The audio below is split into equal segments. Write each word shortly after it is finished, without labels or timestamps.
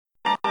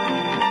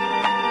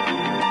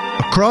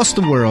Across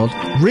the world,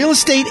 real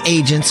estate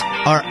agents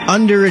are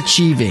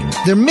underachieving.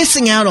 They're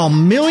missing out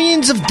on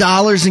millions of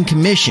dollars in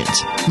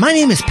commissions. My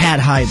name is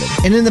Pat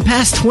Hyben, and in the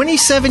past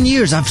 27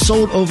 years, I've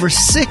sold over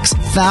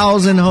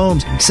 6,000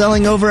 homes,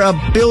 selling over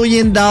 $1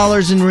 billion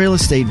in real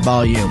estate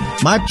volume.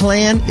 My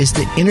plan is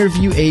to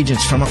interview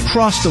agents from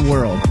across the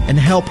world and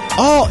help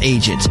all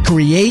agents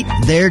create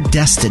their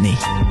destiny.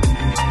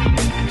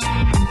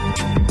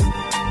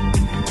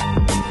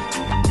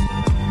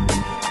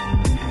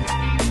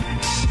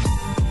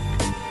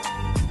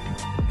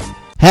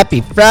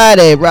 Happy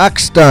Friday,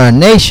 Rockstar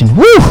Nation.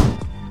 Woo!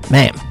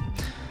 Man,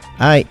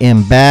 I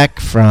am back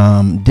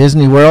from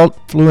Disney World.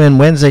 Flew in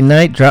Wednesday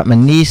night, dropped my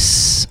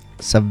niece,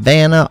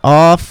 Savannah,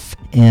 off,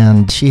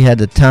 and she had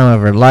the time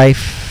of her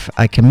life.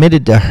 I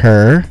committed to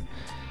her,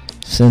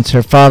 since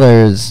her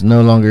father is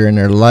no longer in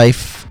her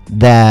life,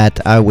 that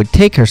I would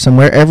take her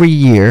somewhere every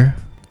year,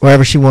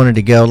 wherever she wanted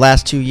to go.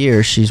 Last 2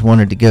 years, she's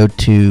wanted to go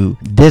to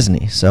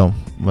Disney, so...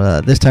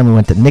 this time we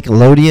went to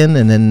Nickelodeon,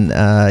 and then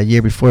a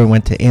year before we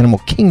went to Animal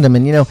Kingdom.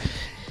 And, you know,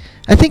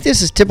 I think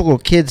this is typical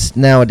kids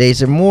nowadays.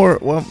 They're more,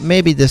 well,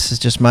 maybe this is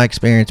just my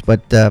experience,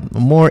 but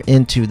more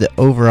into the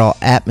overall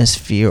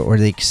atmosphere or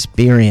the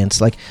experience.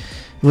 Like,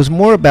 it was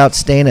more about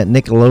staying at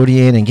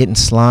Nickelodeon and getting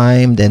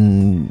slimed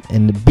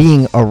and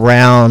being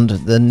around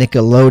the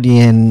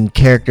Nickelodeon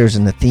characters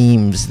and the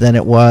themes than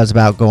it was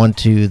about going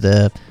to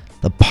the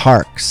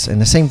parks. And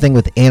the same thing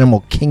with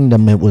Animal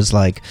Kingdom. It was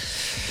like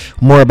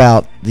more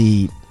about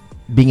the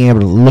being able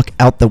to look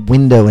out the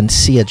window and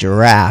see a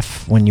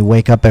giraffe when you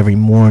wake up every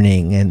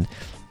morning,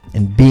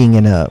 and being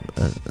in a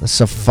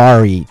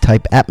safari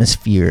type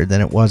atmosphere than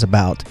it was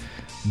about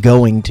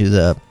going to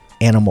the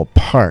animal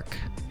park.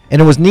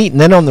 And it was neat. And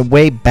then on the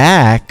way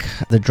back,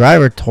 the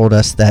driver told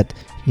us that,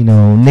 you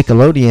know,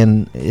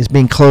 Nickelodeon is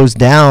being closed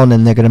down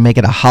and they're going to make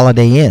it a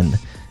Holiday Inn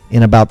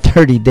in about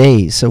 30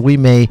 days. So we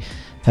may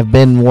have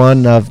been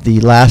one of the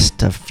last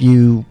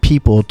few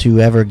people to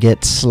ever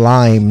get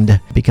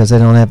slimed because they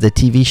don't have the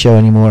TV show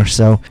anymore.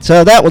 So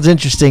that was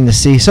interesting to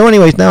see. So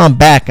anyways, now I'm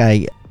back.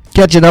 I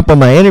catching up on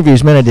my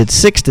interviews. Man, I did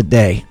 6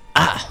 today.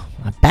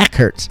 My back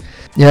hurts.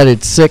 Yeah, I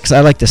did 6. I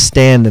like to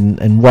stand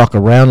and walk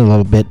around a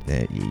little bit,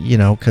 you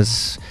know,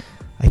 because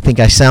I think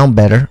I sound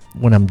better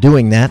when I'm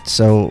doing that.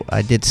 So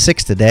I did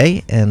 6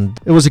 today, and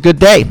it was a good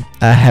day.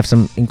 I have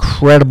some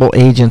incredible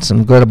agents, some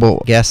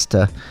incredible guests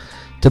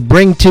to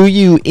bring to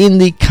you in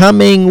the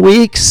coming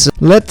weeks.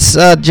 Let's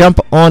jump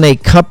on a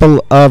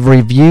couple of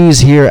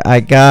reviews here.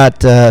 I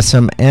got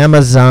some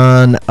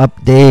Amazon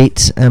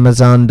updates,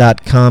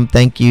 Amazon.com.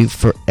 Thank you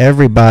for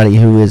everybody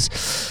who is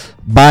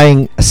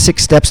buying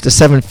 6 Steps to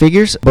 7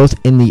 Figures, both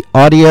in the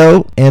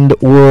audio and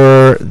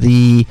or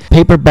the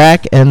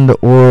paperback and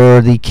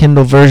or the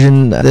Kindle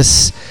version.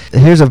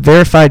 Here's a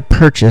verified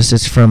purchase.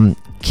 It's from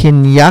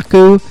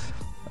Kinyaku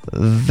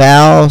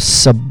Val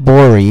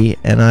Sabori,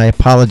 and I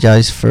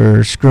apologize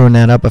for screwing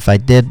that up if I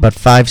did, but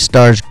 5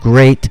 stars.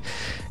 Great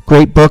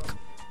book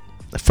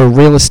for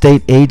real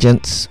estate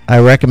agents. I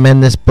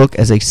recommend this book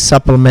as a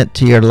supplement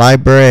to your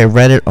library. I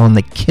read it on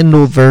the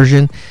Kindle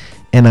version,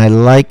 and I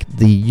like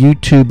the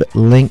YouTube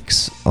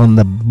links on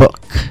the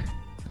book.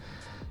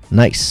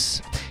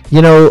 Nice.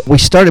 You know, we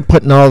started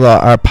putting all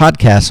our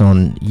podcasts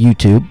on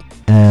YouTube,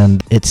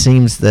 and it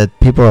seems that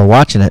people are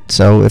watching it.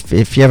 So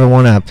if you ever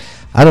want to,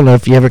 I don't know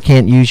if you ever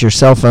can't use your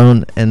cell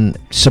phone and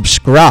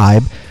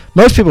subscribe.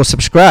 Most people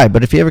subscribe,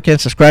 but if you ever can't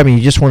subscribe and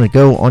you just want to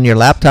go on your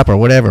laptop or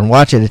whatever and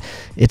watch it,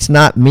 it's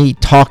not me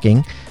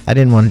talking. I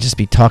didn't want to just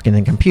be talking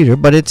in the computer,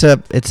 but it's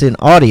an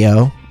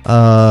audio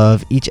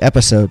of each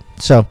episode.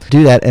 So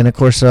do that. And of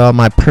course, all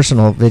my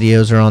personal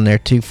videos are on there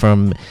too,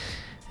 from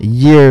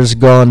years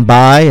gone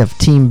by of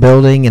team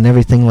building and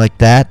everything like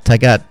that. I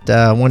got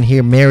one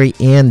here, Mary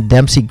Ann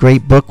Dempsey,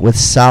 great book with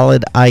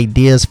solid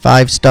ideas,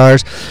 5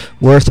 stars,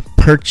 worth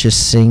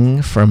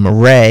purchasing, from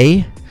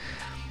Ray.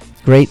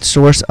 Great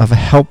source of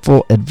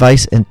helpful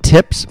advice and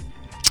tips.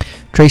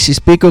 Tracy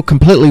Spiegel,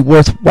 completely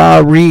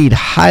worthwhile read,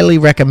 highly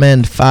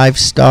recommend, 5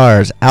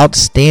 stars,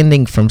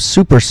 outstanding, from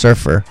Super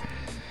Surfer.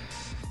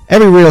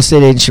 Every real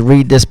estate agent should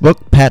read this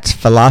book. Pat's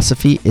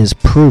philosophy is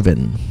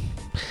proven.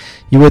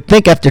 You would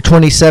think after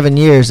 27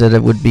 years that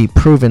it would be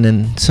proven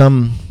in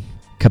some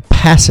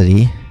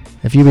capacity.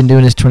 If you've been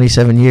doing this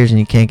 27 years and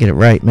you can't get it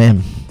right,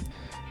 man.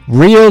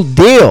 Real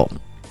deal.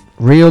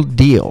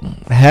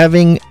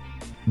 Having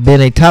been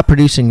a top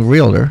producing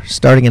realtor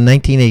starting in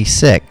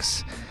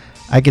 1986,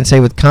 I can say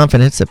with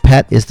confidence that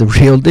Pat is the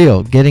real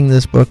deal. Getting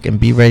this book and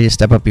be ready to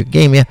step up your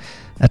game. Yeah,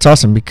 that's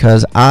awesome,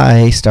 because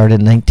I started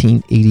in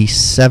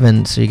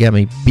 1987, so you got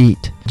me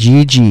beat.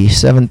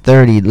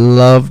 GG730,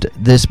 loved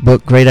this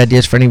book. Great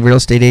ideas for any real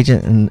estate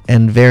agent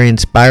and very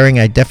inspiring.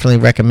 I definitely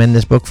recommend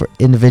this book for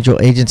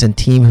individual agents and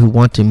team who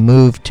want to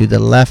move to the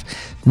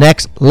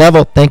next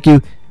level. Thank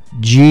you,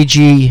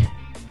 GG.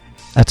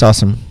 That's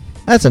awesome.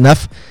 That's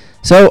enough.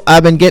 So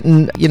I've been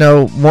getting,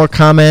 more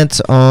comments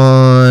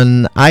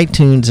on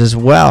iTunes as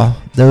well.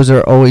 Those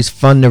are always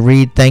fun to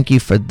read. Thank you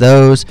for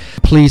those.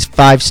 Please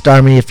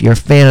 5-star me if you're a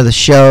fan of the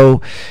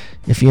show.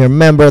 If you're a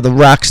member of the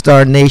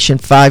Rockstar Nation,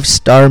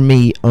 5-star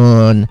me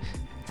on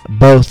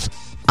both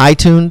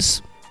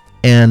iTunes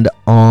and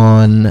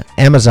on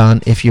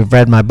Amazon. If you've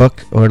read my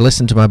book or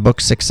listened to my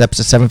book, 6 Steps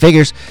to 7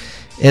 Figures,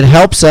 it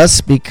helps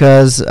us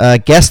because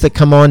guests that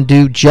come on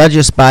do judge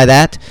us by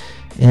that,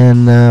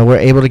 and we're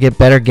able to get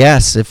better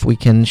guests if we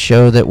can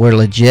show that we're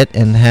legit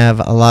and have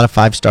a lot of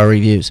 5-star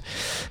reviews.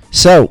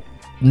 So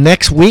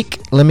next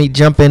week, let me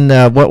jump in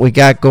what we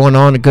got going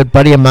on. A good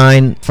buddy of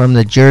mine from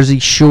the Jersey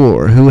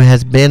Shore who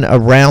has been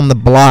around the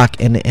block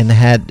and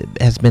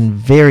has been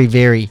very,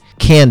 very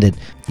candid.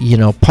 You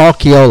know, Paul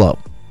Chiolo.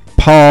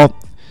 Paul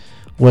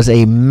was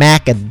a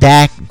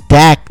Mac-a-Dak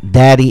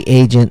Daddy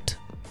agent,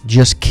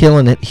 just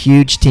killing it.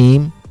 Huge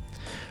team.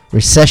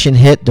 Recession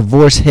hit,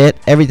 divorce hit,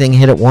 everything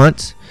hit at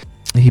once.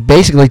 He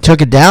basically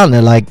took it down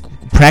to like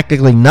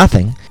practically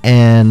nothing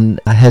and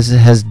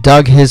has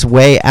dug his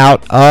way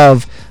out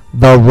of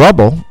the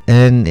rubble,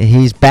 and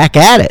he's back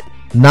at it,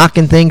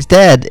 knocking things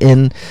dead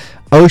in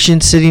Ocean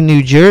City,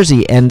 New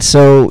Jersey. And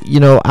so, you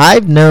know,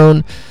 I've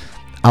known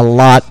a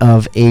lot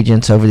of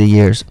agents over the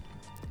years.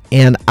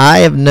 And I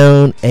have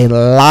known a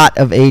lot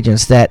of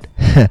agents that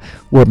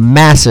were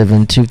massive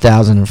in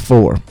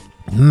 2004.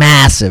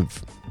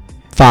 Massive.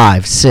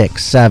 5,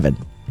 6, 7,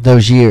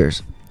 those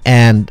years.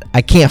 And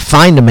I can't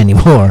find them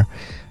anymore,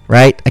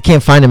 right? I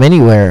can't find them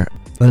anywhere.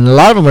 And a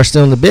lot of them are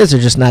still in the biz. They're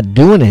just not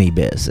doing any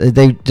biz.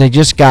 They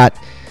just got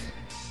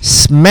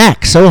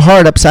smacked so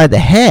hard upside the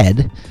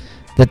head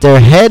that their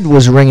head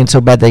was ringing so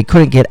bad they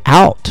couldn't get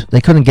out.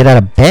 They couldn't get out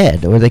of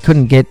bed, or they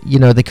couldn't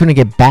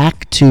get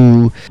back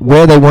to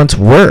where they once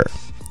were.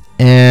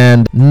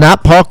 And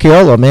not Paul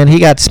Chiolo, man. He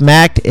got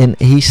smacked and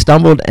he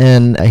stumbled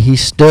and he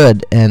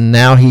stood, and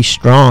now he's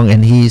strong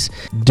and he's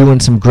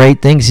doing some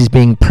great things. He's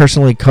being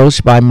personally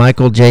coached by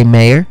Michael J.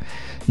 Mayer,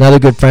 another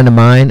good friend of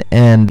mine,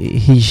 and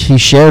he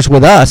shares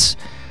with us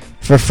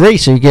for free.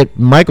 So you get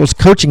Michael's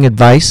coaching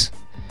advice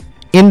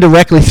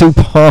indirectly through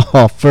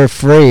Paul for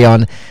free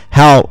on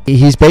how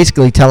he's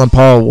basically telling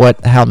Paul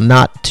how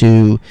not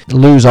to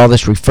lose all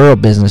this referral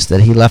business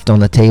that he left on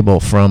the table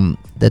from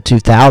the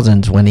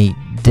 2000s when he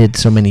did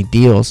so many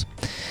deals.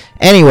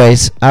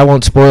 Anyways, I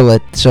won't spoil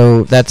it.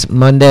 So that's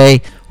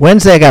Monday.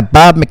 Wednesday, I got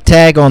Bob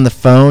McTagg on the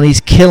phone.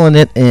 He's killing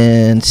it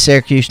in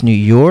Syracuse, New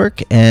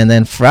York. And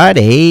then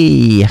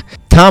Friday,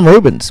 Tom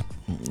Rubens.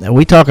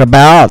 We talk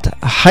about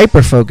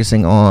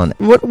hyper-focusing on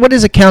what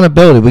is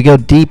accountability. We go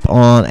deep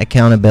on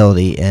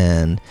accountability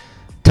and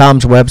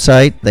Tom's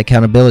website, The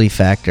Accountability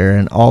Factor,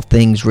 and all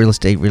things real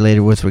estate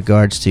related with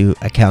regards to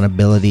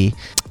accountability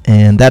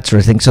and that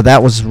sort of thing. So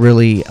that was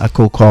really a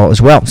cool call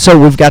as well.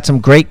 So we've got some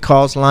great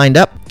calls lined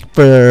up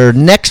for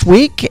next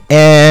week.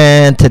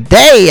 And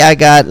today I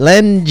got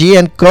Len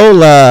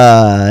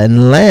Giancola.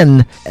 And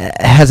Len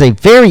has a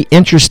very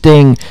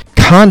interesting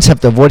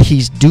concept of what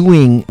he's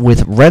doing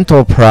with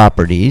rental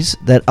properties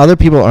that other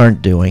people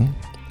aren't doing.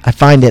 I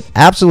find it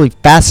absolutely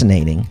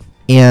fascinating.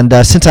 And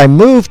since I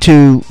moved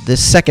to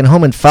this second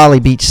home in Folly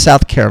Beach,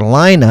 South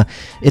Carolina,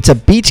 it's a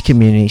beach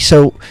community.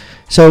 So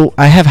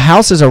I have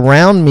houses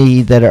around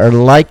me that are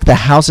like the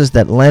houses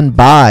that Len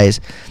buys,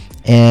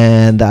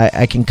 and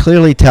I can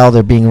clearly tell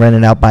they're being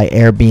rented out by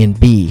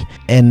Airbnb.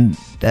 And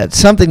that's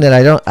something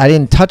that I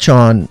didn't touch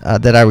on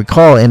that I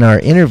recall in our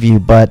interview,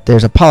 but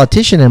there's a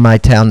politician in my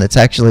town that's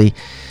actually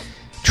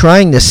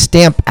trying to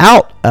stamp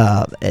out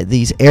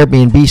these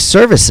Airbnb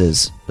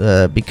services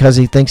because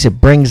he thinks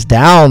it brings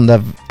down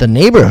the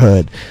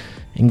neighborhood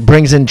and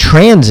brings in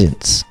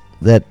transients.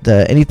 That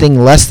anything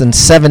less than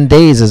 7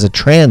 days is a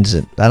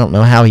transit. I don't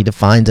know how he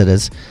defines it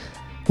as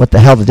what the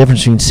hell the difference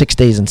between 6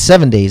 days and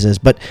 7 days is.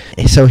 But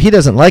so he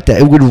doesn't like that.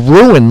 It would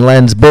ruin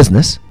Len's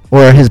business,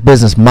 or his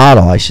business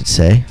model, I should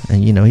say.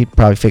 And, you know, he'd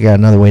probably figure out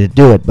another way to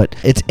do it. But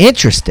it's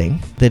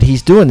interesting that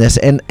he's doing this.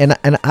 And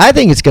I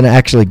think it's going to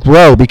actually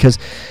grow because,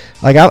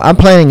 like, I'm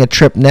planning a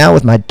trip now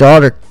with my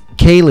daughter,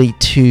 Kaylee,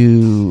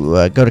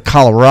 to go to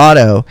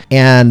Colorado,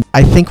 and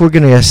I think we're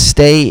going to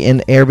stay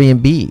in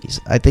Airbnbs.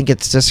 I think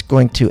it's just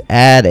going to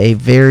add a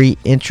very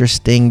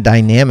interesting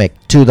dynamic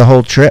to the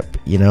whole trip,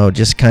 you know,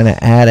 just kind of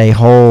add a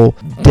whole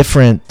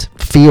different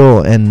feel,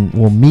 and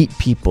we'll meet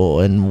people,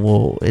 and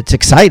it's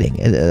exciting,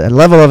 a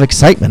level of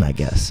excitement, I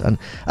guess. And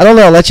I don't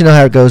know, I'll let you know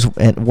how it goes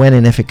and when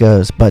and if it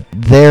goes, but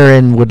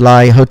therein would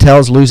lie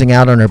hotels losing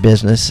out on our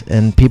business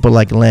and people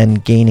like Len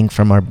gaining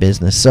from our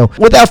business. So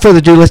without further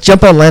ado, let's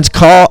jump on Len's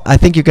call. I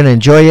think you're going to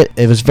enjoy it.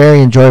 It was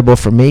very enjoyable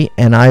for me,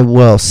 and I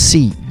will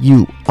see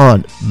you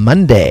on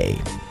Monday.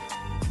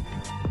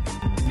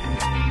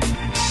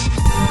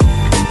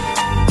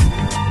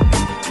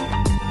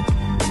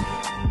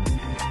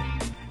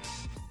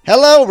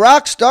 Hello,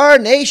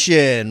 Rockstar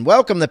Nation.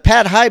 Welcome to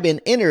Pat Hiban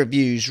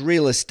Interviews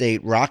Real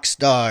Estate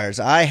Rockstars.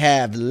 I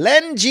have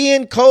Len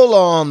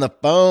Giancola on the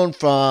phone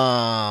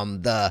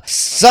from the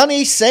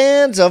sunny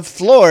sands of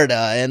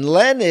Florida. And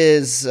Len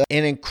is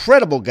an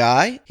incredible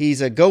guy.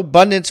 He's a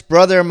GoBundance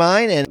brother of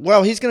mine. And,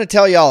 well, he's going to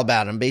tell you all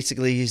about him.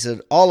 Basically, he's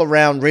an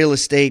all-around real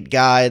estate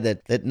guy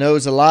that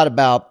knows a lot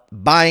about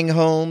buying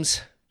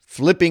homes,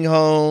 flipping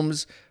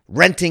homes,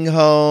 renting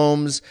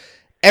homes,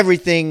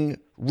 everything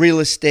real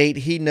estate.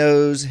 He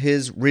knows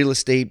his real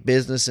estate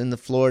business in the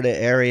Florida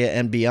area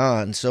and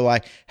beyond. So I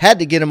had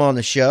to get him on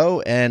the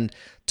show and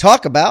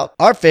talk about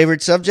our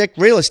favorite subject,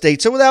 real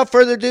estate. So without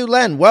further ado,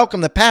 Len, welcome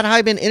to Pat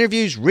Hiban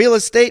Interviews Real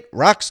Estate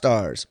Rock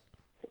Stars.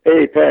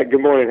 Hey, Pat.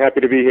 Good morning.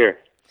 Happy to be here.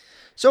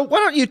 So why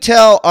don't you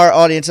tell our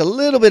audience a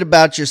little bit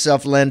about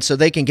yourself, Len, so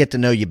they can get to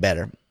know you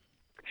better?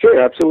 Sure,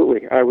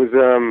 absolutely. I was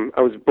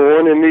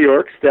born in New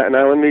York, Staten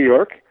Island, New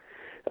York.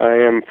 I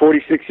am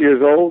 46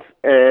 years old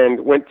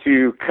and went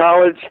to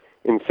college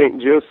in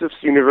St.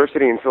 Joseph's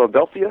University in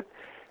Philadelphia,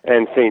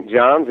 and St.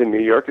 John's in New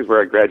York is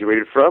where I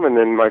graduated from. And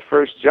then my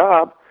first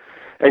job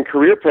and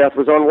career path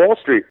was on Wall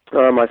Street.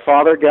 My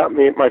father got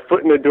me my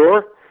foot in the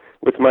door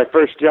with my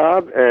first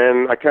job,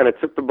 and I kind of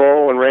took the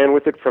ball and ran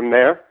with it from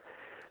there.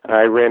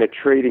 I ran a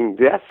trading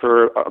desk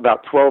for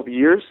about 12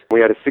 years.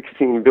 We had a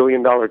 $16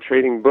 billion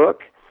trading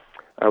book.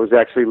 I was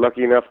actually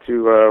lucky enough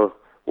to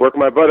work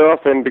my butt off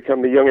and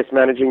become the youngest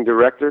managing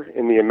director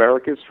in the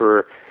Americas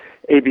for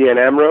ABN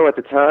AMRO at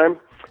the time,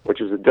 which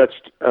was a Dutch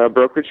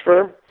brokerage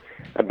firm.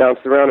 I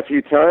bounced around a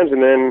few times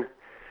and then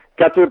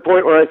got to the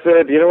point where I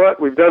said, you know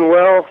what, we've done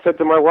well, said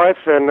to my wife,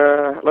 and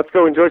let's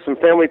go enjoy some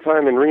family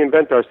time and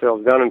reinvent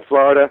ourselves down in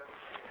Florida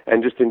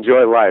and just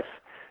enjoy life.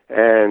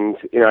 And,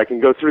 I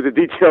can go through the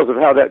details of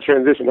how that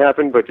transition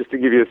happened, but just to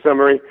give you a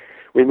summary,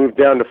 we moved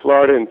down to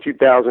Florida in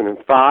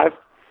 2005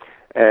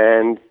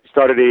 and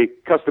started a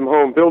custom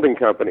home building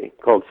company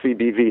called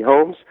CBV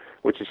Homes,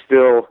 which is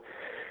still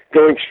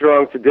going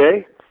strong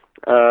today.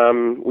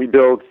 We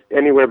build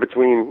anywhere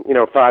between,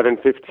 5 and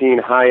 15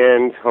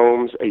 high-end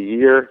homes a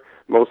year,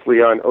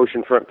 mostly on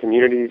oceanfront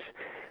communities,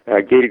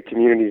 gated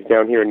communities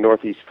down here in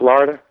Northeast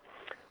Florida.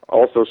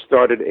 Also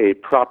started a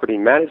property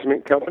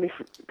management company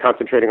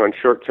concentrating on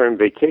short-term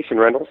vacation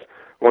rentals.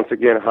 Once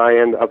again,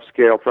 high-end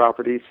upscale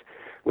properties.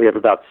 We have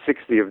about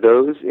 60 of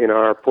those in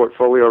our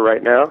portfolio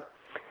right now.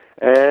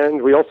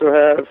 And we also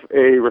have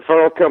a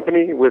referral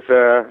company with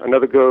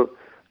another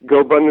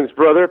GoBundance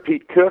brother,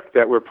 Pete Cook,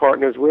 that we're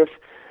partners with,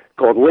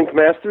 called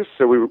LinkMasters.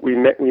 So we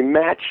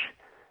match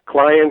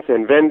clients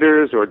and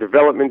vendors or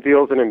development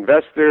deals and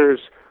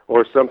investors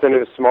or something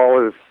as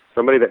small as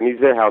somebody that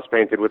needs their house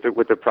painted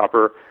with a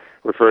proper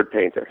referred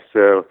painter.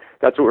 So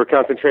that's what we're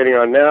concentrating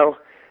on now.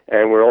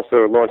 And we're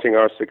also launching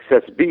our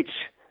Success Beach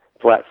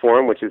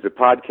platform, which is a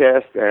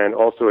podcast and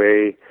also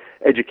a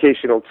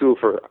educational tool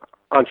for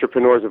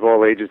entrepreneurs of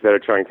all ages that are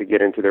trying to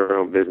get into their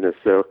own business.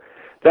 So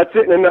that's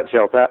it in a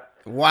nutshell, Pat.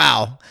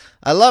 Wow.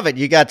 I love it.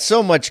 You got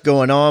so much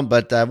going on,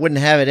 but I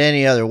wouldn't have it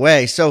any other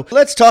way. So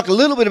let's talk a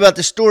little bit about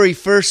the story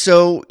first.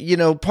 So,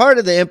 part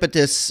of the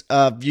impetus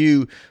of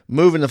you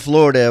moving to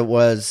Florida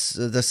was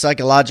the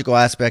psychological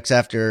aspects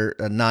after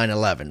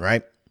 9/11,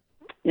 right?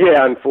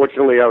 Yeah,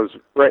 unfortunately, I was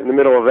right in the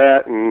middle of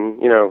that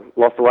and,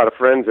 lost a lot of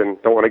friends,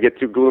 and don't want to get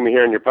too gloomy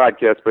here in your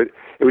podcast, but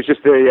it was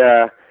just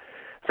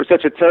for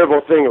such a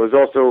terrible thing, it was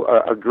also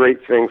a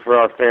great thing for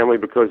our family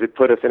because it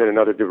put us in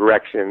another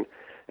direction.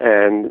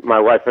 And my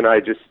wife and I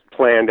just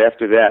planned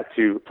after that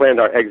planned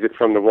our exit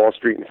from the Wall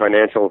Street and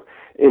financial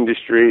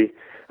industry.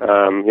 I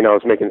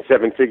was making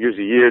 7 figures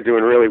a year,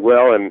 doing really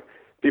well, and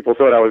people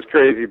thought I was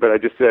crazy, but I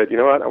just said, you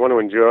know what, I want to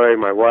enjoy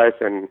my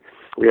wife, and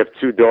we have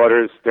 2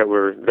 daughters that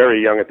were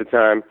very young at the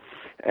time,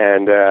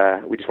 and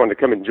we just wanted to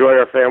come enjoy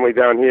our family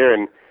down here.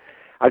 And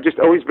I've just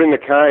always been the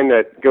kind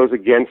that goes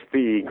against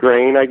the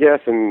grain, I guess,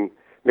 and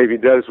maybe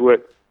does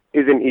what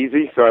isn't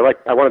easy. So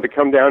I wanted to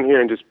come down here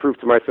and just prove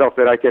to myself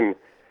that I can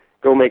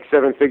go make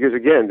 7 figures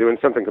again, doing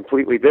something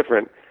completely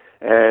different,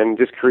 and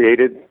just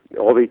created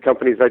all the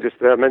companies I just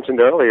mentioned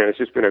earlier. And it's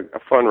just been a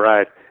fun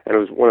ride, and it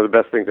was one of the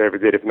best things I ever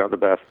did, if not the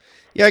best.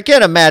 Yeah, I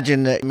can't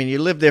imagine. You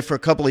lived there for a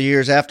couple of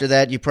years. After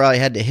that, you probably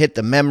had to hit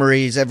the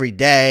memories every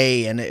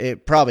day, and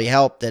it probably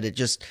helped that it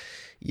just,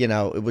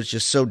 it was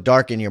just so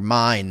dark in your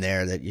mind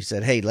there that you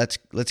said, hey, let's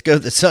go to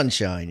the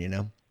sunshine,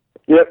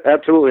 Yep,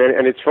 absolutely.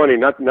 And it's funny,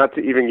 not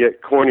to even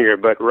get cornier,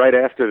 but right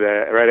after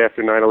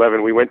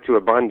 9/11, we went to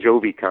a Bon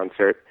Jovi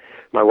concert,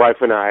 my wife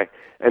and I,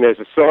 and there's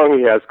a song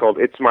he has called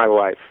It's My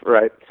Life,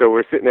 right? So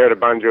we're sitting there at a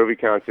Bon Jovi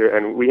concert,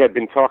 and we had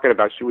been talking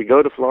about, should we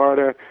go to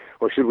Florida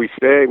or should we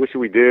stay? What should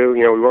we do?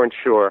 We weren't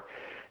sure.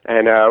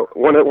 And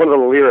one of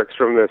the lyrics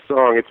from the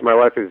song, It's My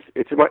Life, is,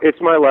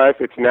 it's my life,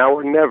 it's now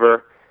or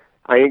never.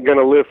 I ain't going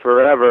to live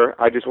forever.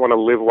 I just want to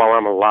live while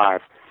I'm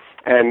alive.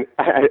 And,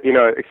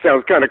 it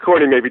sounds kind of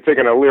corny, maybe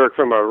taking a lyric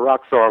from a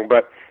rock song,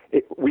 but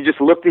we just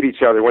looked at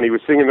each other when he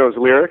was singing those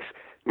lyrics.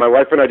 My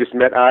wife and I just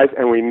met eyes,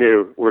 and we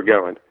knew we're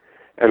going.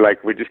 And,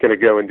 we're just going to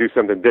go and do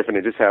something different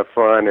and just have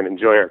fun and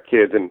enjoy our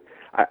kids. And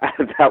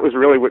that was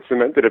really what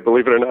cemented it,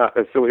 believe it or not,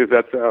 as silly as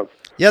that sounds.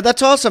 Yeah,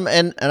 that's awesome.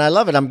 And I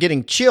love it. I'm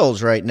getting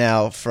chills right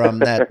now from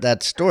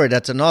that story.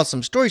 That's an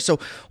awesome story. So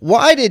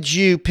why did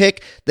you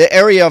pick the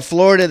area of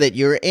Florida that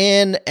you're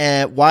in,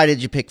 and why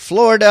did you pick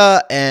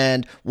Florida,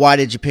 and why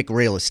did you pick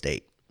real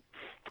estate?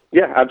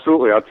 Yeah,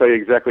 absolutely. I'll tell you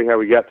exactly how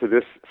we got to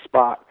this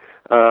spot.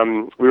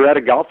 We were at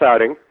a golf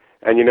outing,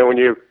 and when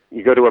you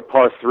go to a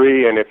par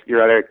 3, and if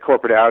you're at a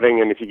corporate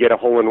outing, and if you get a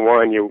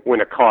hole-in-one, you win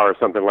a car or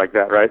something like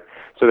that, right?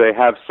 So they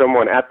have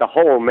someone at the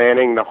hole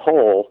manning the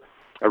hole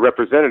a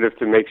representative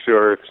to make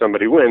sure if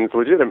somebody wins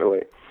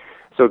legitimately.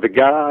 So the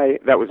guy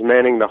that was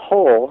manning the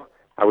hole,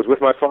 I was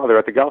with my father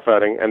at the golf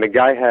outing, and the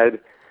guy had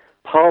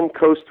Palm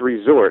Coast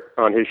Resort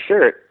on his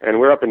shirt, and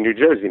we're up in New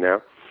Jersey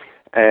now.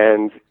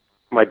 And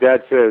my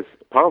dad says,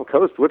 Palm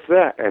Coast, what's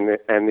that? And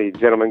the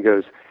gentleman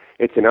goes,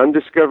 it's an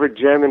undiscovered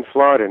gem in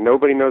Florida.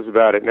 Nobody knows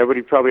about it.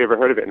 Nobody probably ever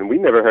heard of it, and we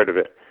never heard of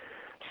it.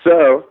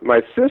 So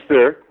my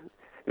sister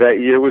that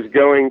year was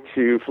going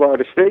to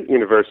Florida State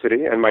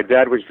University, and my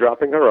dad was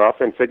dropping her off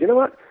and said, you know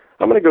what,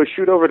 I'm going to go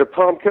shoot over to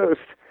Palm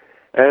Coast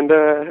and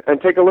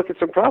take a look at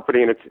some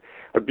property. And it's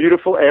a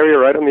beautiful area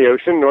right on the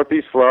ocean,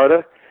 northeast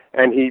Florida.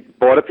 And he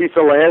bought a piece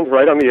of land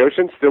right on the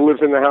ocean, still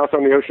lives in the house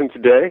on the ocean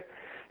today.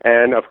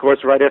 And, of course,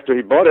 right after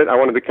he bought it, I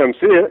wanted to come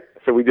see it.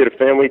 So we did a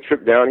family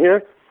trip down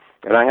here,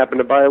 and I happened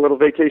to buy a little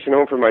vacation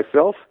home for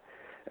myself.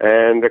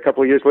 And a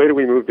couple of years later,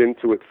 we moved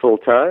into it full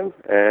time,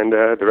 and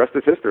the rest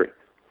is history.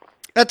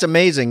 That's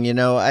amazing,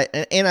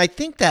 I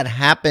think that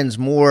happens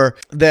more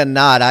than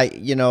not.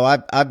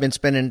 I've been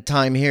spending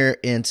time here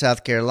in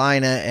South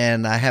Carolina,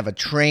 and I have a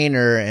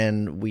trainer,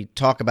 and we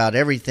talk about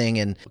everything.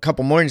 And a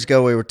couple mornings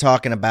ago, we were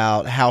talking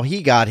about how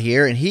he got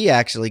here, and he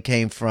actually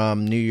came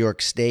from New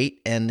York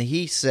State, and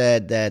he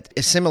said that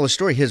a similar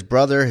story. His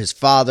brother, his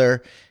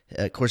father,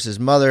 of course, his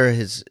mother,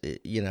 his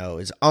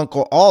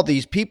uncle, all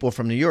these people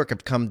from New York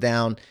have come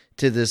down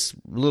to this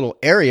little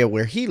area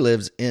where he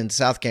lives in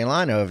South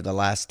Carolina over the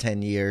last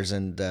 10 years.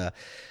 And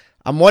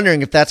I'm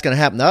wondering if that's going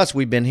to happen to us.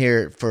 We've been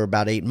here for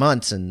about 8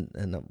 months,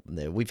 and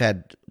we've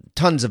had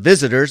tons of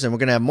visitors, and we're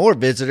going to have more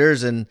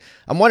visitors. And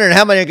I'm wondering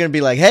how many are going to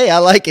be like, hey, I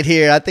like it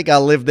here. I think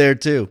I'll live there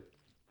too.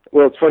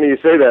 Well, it's funny you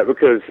say that,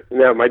 because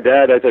now my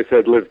dad, as I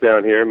said, lives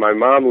down here. My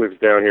mom lives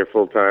down here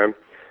full time.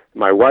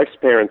 My wife's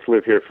parents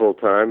live here full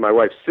time. My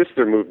wife's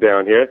sister moved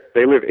down here.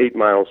 They live 8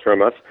 miles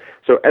from us.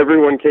 So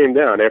everyone came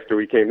down after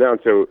we came down.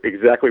 So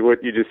exactly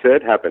what you just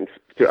said happened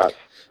to us.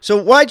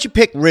 So why'd you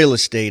pick real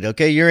estate?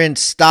 Okay, you're in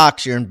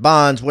stocks, you're in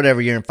bonds,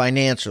 whatever, you're in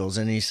financials,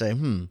 and you say,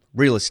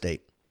 real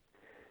estate.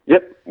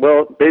 Yep.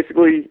 Well,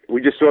 basically,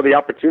 we just saw the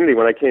opportunity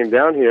when I came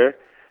down here,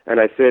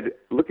 and I said,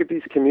 look at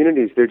these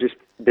communities.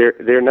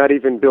 They're not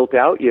even built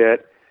out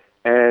yet,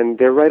 and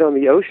they're right on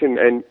the ocean.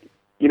 And,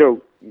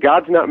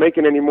 God's not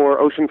making any more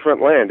oceanfront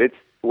land. It's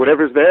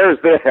whatever's there is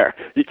there.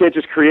 You can't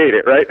just create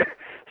it, right?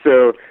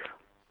 So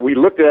we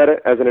looked at it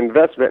as an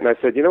investment, and I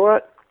said, you know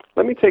what?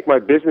 Let me take my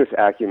business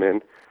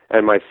acumen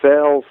and my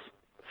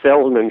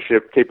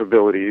salesmanship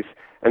capabilities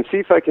and see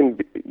if I can,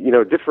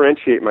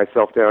 differentiate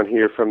myself down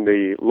here from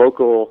the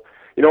local.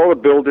 All the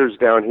builders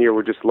down here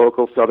were just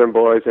local Southern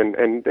boys,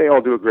 and they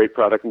all do a great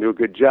product and do a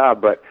good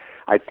job. But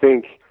I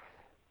think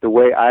the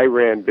way I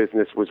ran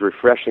business was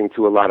refreshing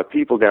to a lot of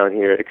people down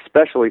here,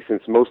 especially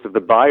since most of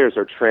the buyers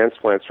are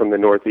transplants from the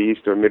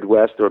Northeast or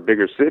Midwest or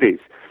bigger cities.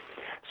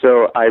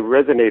 So I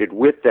resonated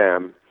with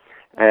them,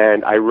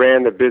 and I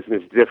ran the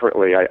business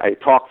differently. I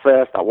talk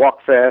fast, I walk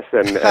fast,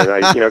 and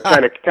I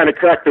kind of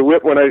crack the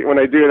whip when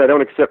I do it. I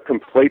don't accept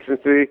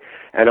complacency,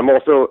 and I'm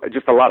also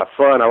just a lot of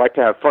fun. I like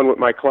to have fun with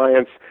my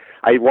clients.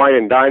 I wine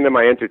and dine them.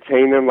 I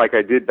entertain them like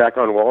I did back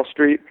on Wall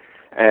Street,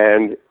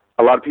 and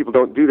a lot of people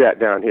don't do that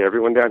down here.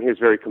 Everyone down here is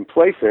very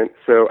complacent,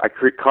 so I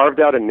carved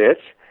out a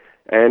niche,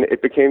 and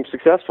it became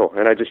successful,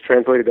 and I just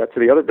translated that to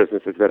the other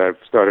businesses that I've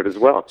started as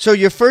well. So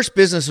your first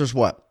business was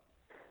what?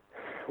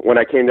 When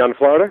I came down to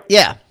Florida?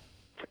 Yeah.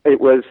 It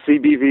was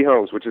CBV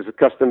Homes, which is a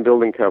custom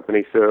building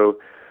company. So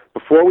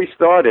before we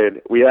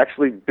started, we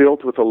actually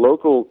built with a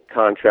local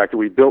contractor.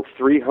 We built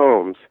 3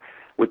 homes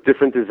with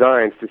different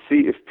designs to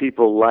see if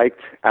people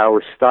liked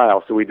our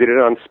style. So we did it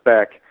on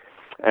spec.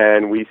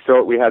 And we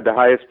had the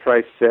highest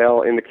price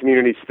sale in the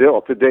community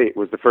still to date.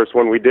 Was the first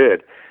one we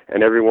did.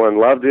 And everyone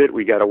loved it.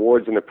 We got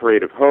awards in the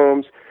Parade of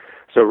Homes.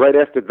 So right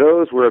after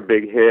those were a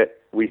big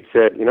hit, we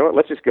said, you know what,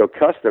 let's just go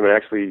custom and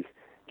actually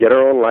get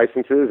our own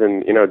licenses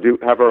and,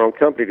 have our own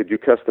company to do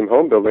custom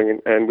home building.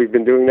 And we've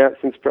been doing that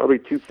since probably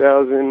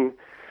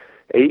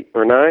 2008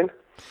 or 9.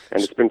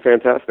 And it's been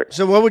fantastic.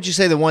 So what would you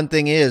say the one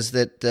thing is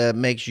that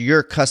makes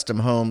your custom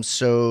home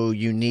so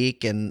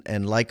unique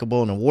and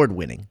likable and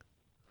award-winning?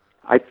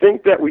 I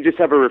think that we just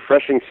have a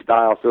refreshing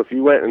style. So if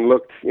you went and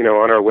looked,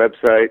 on our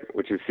website,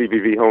 which is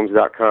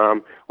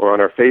cbvhomes.com, or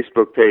on our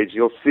Facebook page,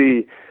 you'll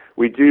see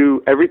we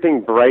do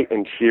everything bright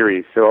and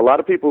cheery. So a lot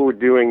of people were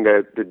doing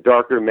the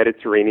darker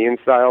Mediterranean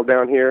style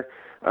down here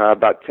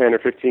about 10 or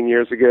 15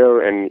 years ago,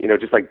 and,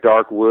 just like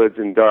dark woods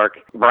and dark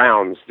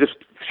browns, just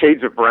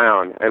shades of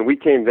brown. And we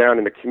came down,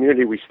 in the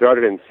community we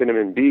started in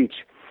Cinnamon Beach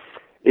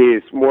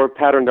is more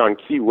patterned on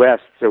Key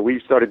West. So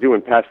we started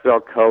doing pastel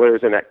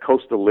colors and that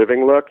coastal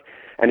living look.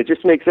 And it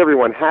just makes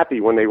everyone happy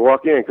when they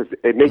walk in because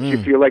it makes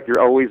you feel like you're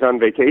always on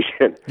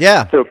vacation.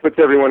 Yeah. So it puts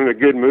everyone in a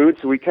good mood.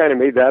 So we kind of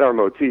made that our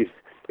motif.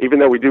 Even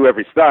though we do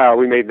every style,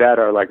 we made that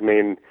our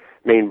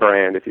main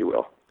brand, if you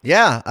will.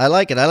 Yeah, I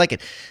like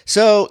it.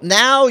 So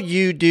now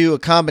you do a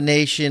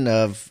combination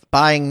of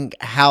buying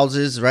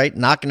houses, right?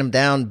 Knocking them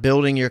down,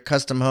 building your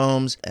custom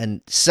homes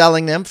and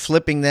selling them,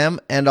 flipping them,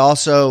 and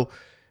also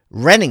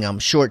renting them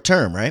short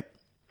term, right?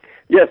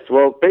 Yes.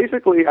 Well,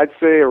 basically, I'd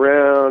say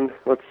around,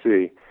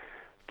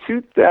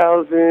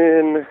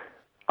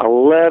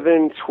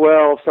 2011,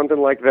 12, something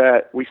like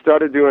that, we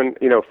started doing,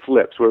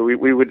 flips where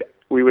we would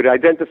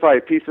identify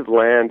a piece of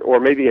land or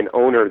maybe an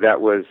owner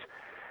that was.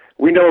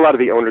 We know a lot of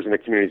the owners in the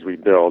communities we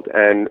build,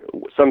 and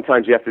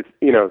sometimes you have to,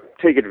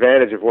 take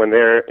advantage of when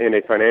they're in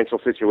a financial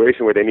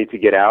situation where they need to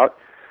get out.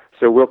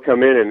 So we'll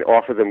come in and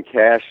offer them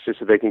cash just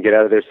so they can get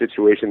out of their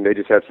situation. They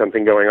just have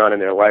something going on in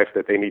their life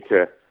that they need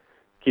to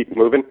keep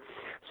moving.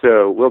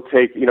 So we'll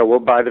we'll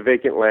buy the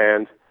vacant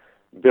land,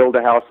 build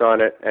a house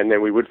on it, and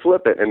then we would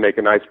flip it and make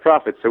a nice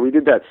profit. So we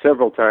did that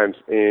several times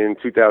in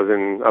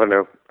 11,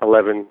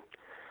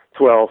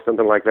 12,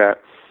 something like that.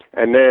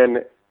 And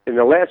then in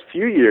the last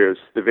few years,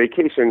 the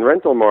vacation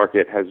rental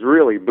market has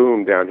really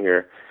boomed down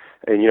here.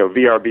 And,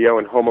 VRBO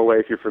and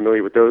HomeAway, if you're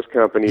familiar with those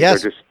companies, Yes.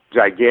 are just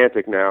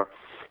gigantic now.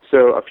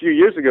 So a few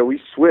years ago,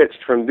 we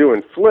switched from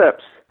doing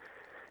flips,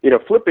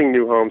 flipping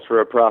new homes for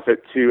a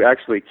profit, to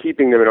actually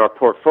keeping them in our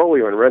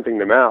portfolio and renting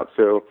them out.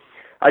 So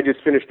I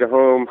just finished a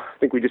home. I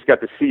think we just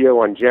got the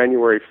CO on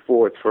January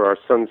 4th for our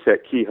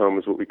Sunset Key home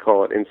is what we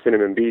call it, in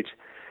Cinnamon Beach.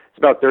 It's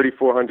about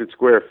 3,400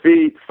 square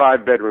feet,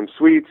 5-bedroom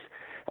suites.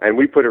 And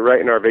we put it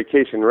right in our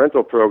vacation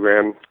rental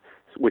program,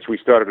 which we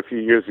started a few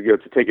years ago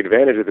to take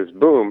advantage of this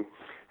boom.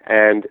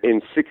 And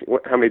in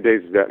how many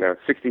days is that now?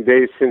 60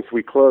 days since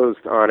we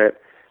closed on it,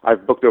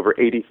 I've booked over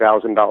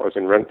 $80,000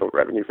 in rental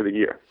revenue for the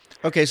year.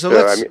 Okay, so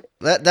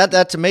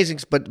that's amazing.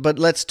 But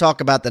let's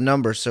talk about the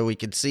numbers so we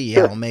can see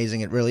how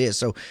amazing it really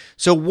is.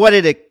 So what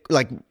did it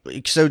like?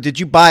 So did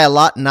you buy a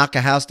lot and knock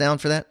a house down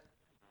for that?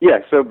 Yeah.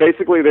 So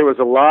basically, there was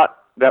a lot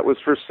that was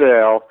for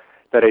sale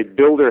that a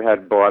builder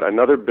had bought,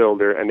 another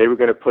builder, and they were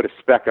going to put a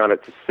spec on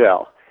it to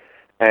sell.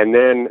 And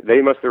then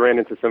they must have ran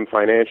into some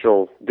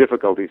financial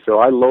difficulties. So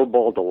I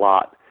lowballed a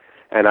lot,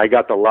 and I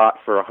got the lot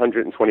for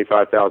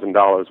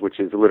 $125,000, which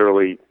is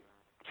literally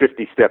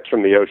 50 steps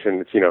from the ocean.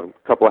 It's, a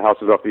couple of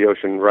houses off the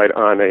ocean right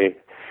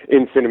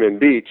in Cinnamon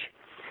Beach.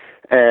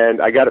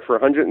 And I got it for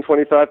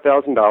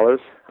 $125,000.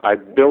 I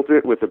built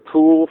it with a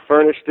pool,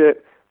 furnished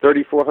it,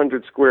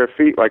 3,400 square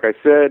feet, like I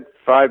said,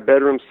 5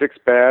 bedrooms, 6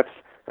 baths,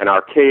 an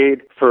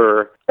arcade,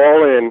 for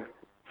all in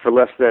for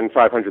less than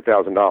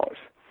 $500,000.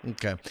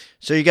 Okay,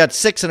 so you got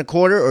 6 and a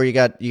quarter, or you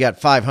got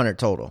 500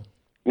 total?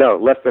 No,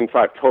 less than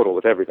 5 total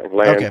with everything: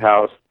 land,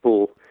 house,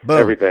 pool, Boom.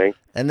 Everything.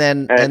 And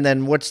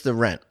then what's the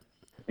rent?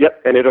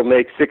 Yep, and it'll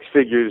make 6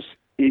 figures.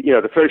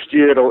 The first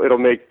year it'll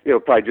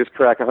probably just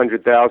crack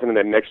 100,000, and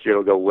then next year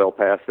it'll go well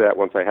past that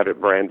once I have it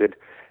branded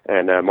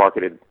and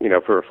marketed,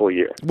 for a full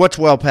year. What's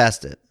well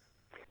past it?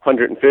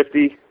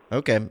 150.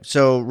 Okay,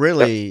 so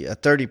really a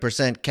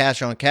 30%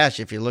 cash on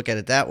cash if you look at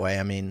it that way.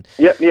 I mean,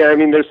 yeah. I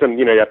mean, there's some,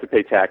 you have to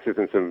pay taxes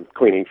and some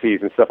cleaning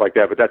fees and stuff like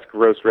that, but that's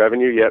gross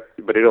revenue. Yep,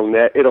 but it'll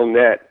net, 6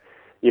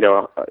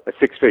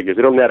 figures.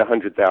 It'll net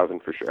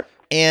 100,000 for sure.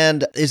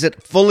 And is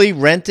it fully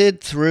rented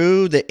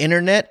through the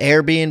internet,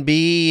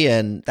 Airbnb,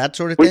 and that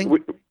sort of thing?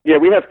 We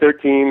have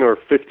 13 or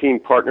 15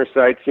 partner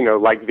sites,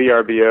 like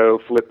VRBO,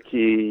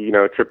 Flipkey,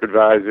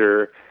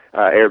 TripAdvisor,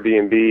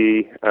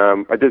 Airbnb.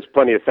 There's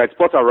plenty of sites.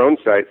 Plus our own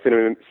site,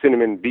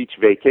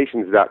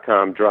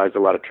 CinnamonBeachVacations.com, drives a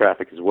lot of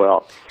traffic as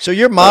well. So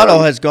your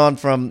model has gone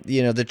from,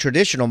 the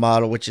traditional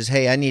model, which is,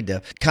 hey, I need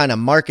to kind of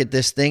market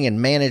this thing and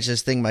manage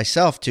this thing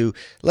myself, to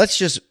let's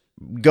just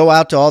go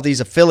out to all these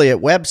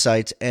affiliate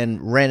websites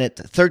and rent it,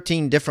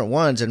 13 different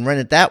ones, and rent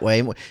it that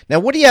way. Now,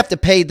 what do you have to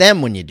pay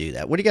them when you do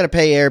that? What do you got to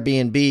pay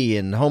Airbnb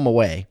and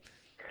HomeAway?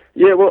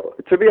 Yeah, well,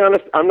 to be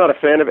honest, I'm not a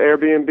fan of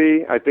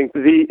Airbnb. I think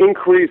the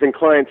inquiries and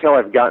clientele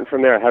I've gotten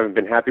from there I haven't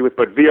been happy with,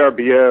 but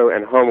VRBO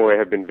and HomeAway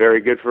have been very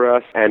good for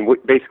us. And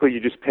basically, you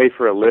just pay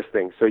for a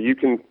listing. So you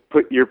can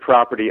put your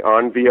property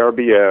on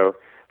VRBO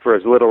for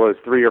as little as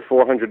 $300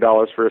 or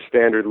 $400 for a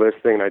standard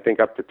listing, and I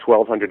think up to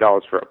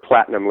 $1,200 for a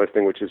platinum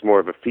listing, which is more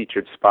of a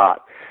featured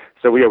spot.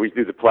 So we always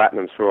do the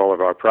platinums for all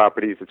of our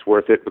properties. It's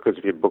worth it because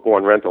if you book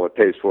one rental, it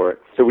pays for it.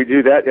 So we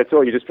do that. That's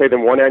all. You just pay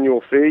them one annual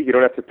fee. You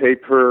don't have to pay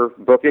per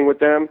booking with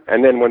them.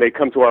 And then when they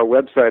come to our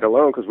website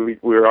alone, because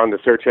we're on the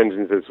search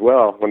engines as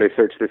well, when they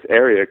search this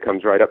area, it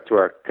comes right up to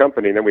our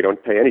company, and then we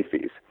don't pay any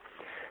fees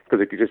because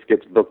it just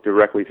gets booked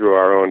directly through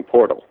our own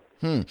portal.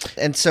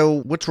 And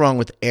so what's wrong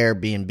with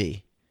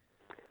Airbnb?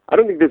 I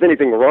don't think there's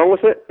anything wrong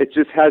with it. It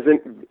just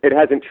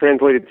hasn't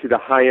translated to the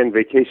high-end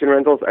vacation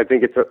rentals. I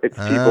think it's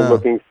people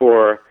looking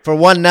for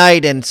one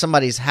night in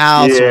somebody's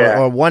house,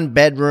 Yeah. or one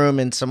bedroom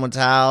in someone's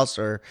house,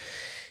 or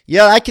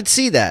I could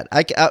see that.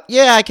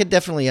 I could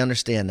definitely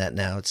understand that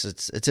now.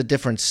 It's a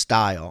different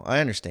style. I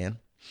understand.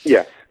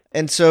 Yes.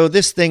 And so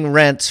this thing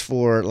rents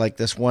for, like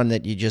this one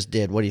that you just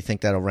did. What do you think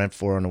that'll rent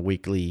for on a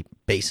weekly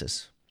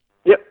basis?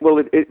 Yep.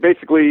 Well, it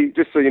basically,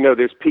 just so you know,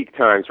 there's peak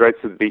times, right?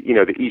 So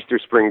the Easter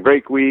spring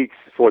break weeks,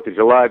 4th of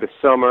July, the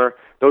summer,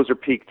 those are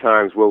peak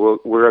times where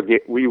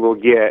we will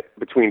get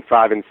between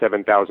 5,000 and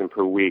 7,000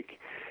 per week.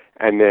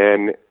 And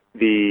then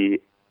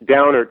the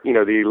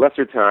the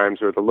lesser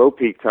times or the low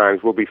peak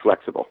times will be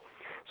flexible.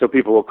 So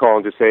people will call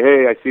and just say,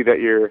 hey, I see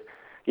that you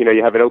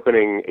have an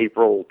opening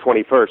April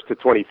 21st to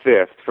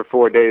 25th for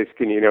 4 days.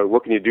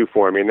 What can you do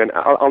for me? And then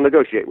I'll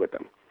negotiate with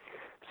them.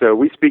 So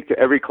we speak to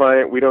every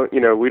client. We don't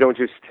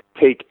just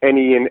take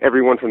any and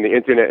everyone from the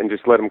internet and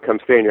just let them come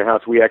stay in your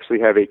house. We actually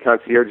have a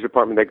concierge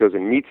department that goes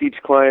and meets each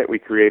client. We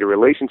create a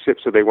relationship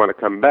so they want to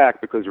come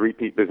back, because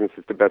repeat business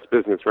is the best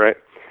business, right?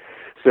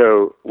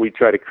 So we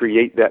try to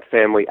create that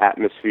family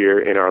atmosphere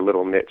in our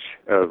little niche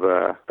of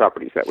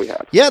properties that we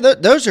have. Yeah,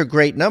 those are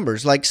great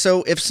numbers. Like,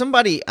 so if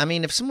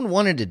someone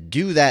wanted to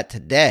do that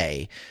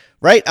today,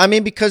 right? I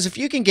mean, because if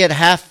you can get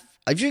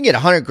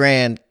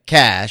 $100,000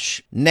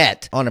 cash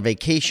net on a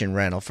vacation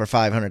rental for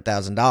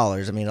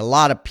 $500,000, I mean, a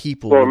lot of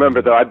people. Well,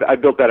 remember though, I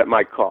built that at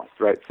my cost,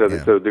 right? So,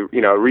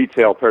 a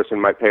retail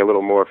person might pay a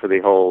little more for the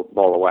whole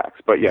ball of wax,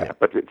 but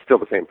but it's still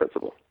the same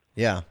principle.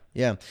 Yeah.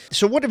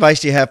 So what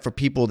advice do you have for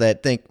people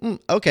that think,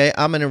 okay,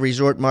 I'm in a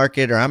resort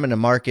market, or I'm in a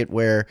market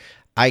where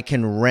I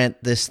can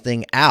rent this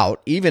thing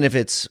out, even if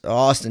it's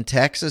Austin,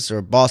 Texas,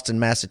 or Boston,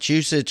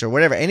 Massachusetts, or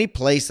whatever, any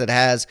place that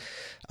has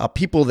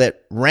people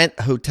that rent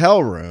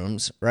hotel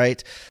rooms,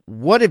 right?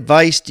 What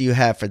advice do you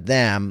have for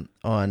them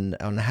on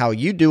how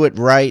you do it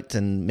right,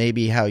 and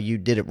maybe how you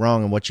did it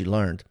wrong and what you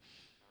learned?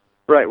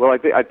 Right. Well,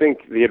 I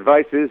think the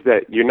advice is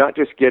that you're not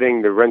just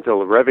getting the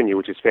rental revenue,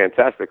 which is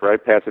fantastic,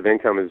 right? Passive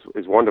income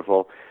is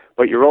wonderful,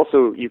 but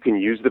you can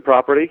use the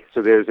property,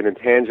 so there's an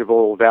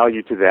intangible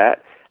value to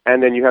that,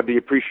 and then you have the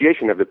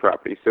appreciation of the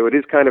property. So it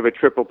is kind of a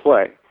triple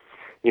play.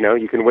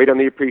 You can wait on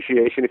the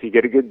appreciation if you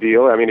get a good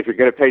deal. I mean, if you're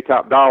going to pay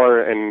top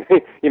dollar and,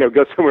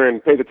 go somewhere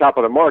and pay the top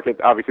of the market,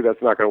 obviously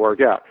that's not going to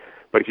work out.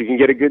 But if you can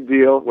get a good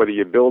deal, whether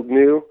you build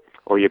new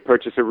or you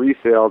purchase a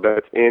resale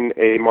that's in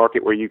a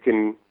market where you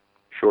can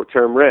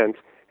short-term rent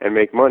and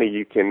make money,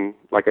 you can,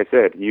 like I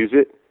said, use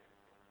it,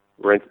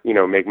 rent,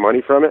 make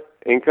money from it,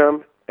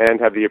 income, and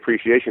have the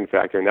appreciation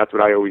factor. And that's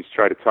what I always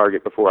try to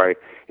target before I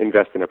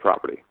invest in a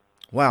property.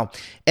 Wow.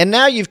 And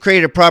now you've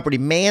created a property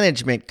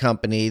management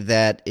company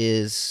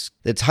that's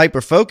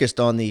hyper-focused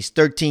on these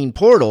 13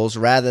 portals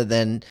rather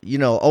than,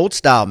 old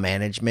style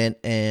management,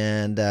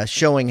 and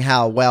showing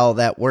how well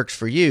that works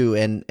for you.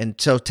 And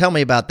so tell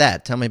me about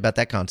that. Tell me about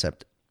that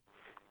concept.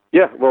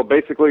 Yeah, well,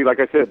 basically, like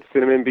I said,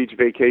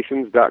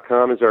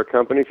 CinnamonBeachVacations.com is our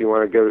company. If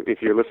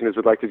your listeners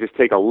would like to just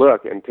take a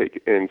look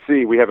and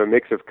see, we have a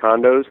mix of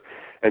condos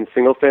and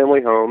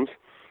single-family homes.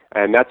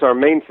 And that's our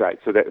main site.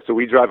 So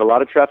we drive a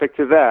lot of traffic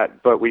to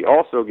that, but we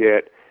also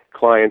get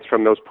clients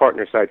from those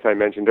partner sites I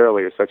mentioned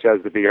earlier, such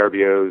as the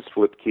VRBOs,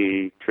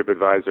 FlipKey,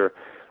 TripAdvisor,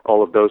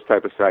 all of those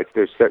type of sites.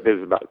 There's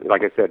about,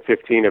 like I said,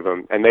 15 of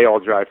them, and they all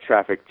drive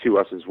traffic to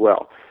us as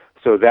well.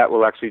 So that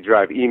will actually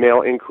drive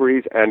email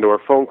inquiries and or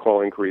phone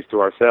call inquiries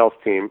to our sales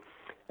team.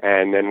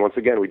 And then once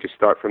again, we just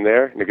start from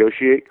there,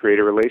 negotiate, create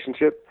a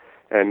relationship,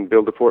 and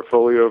build a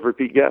portfolio of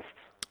repeat guests.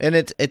 And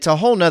it's a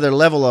whole nother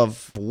level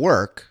of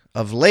work,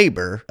 of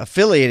labor,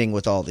 affiliating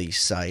with all these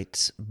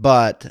sites,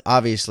 but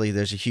obviously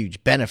there's a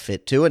huge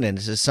benefit to it, and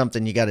this is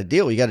something you got to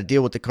deal with. You got to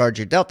deal with the cards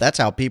you're dealt. That's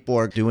how people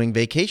are doing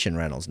vacation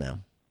rentals now.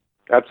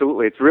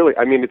 Absolutely. It's really,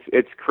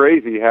 it's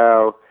crazy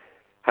how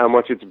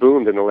much it's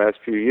boomed in the last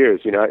few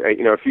years.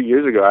 A few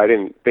years ago I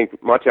didn't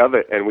think much of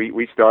it, and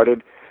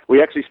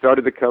we actually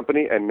started the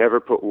company and never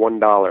put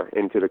 $1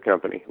 into the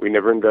company. We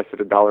never invested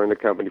 $1 in the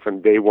company.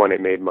 From day one,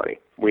 it made money.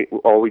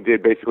 All we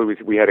did basically was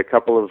we had a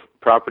couple of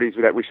properties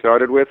that we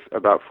started with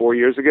about 4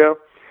 years ago,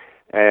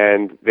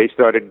 and they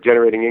started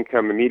generating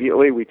income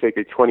immediately. We take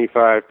a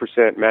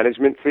 25%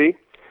 management fee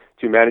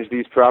to manage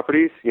these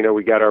properties.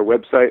 We got our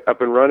website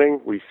up and running.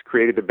 We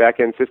created the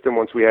back-end system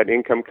once we had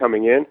income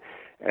coming in.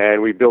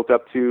 And we built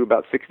up to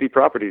about 60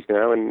 properties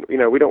now, and we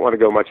don't want to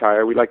go much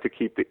higher. We like to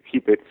keep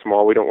it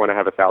small. We don't want to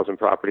have 1,000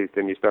 properties.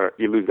 Then you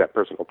lose that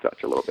personal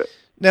touch a little bit.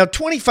 Now,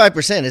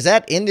 25%, is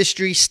that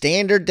industry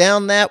standard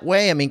down that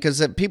way? I mean,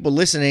 because people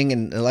listening,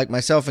 and like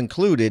myself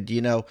included,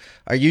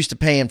 are used to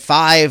paying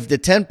 5 to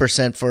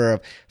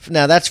 10%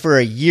 now that's for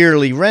a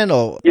yearly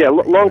rental. Yeah,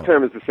 long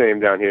term is the same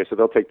down here. So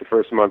they'll take the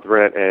first month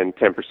rent and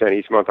 10%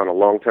 each month on a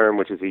long term,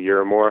 which is a year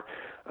or more,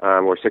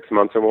 or 6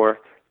 months or more.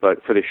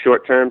 But for the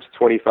short terms,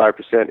 25%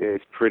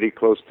 is pretty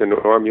close to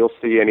norm. You'll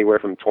see anywhere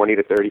from 20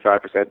 to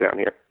 35% down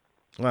here.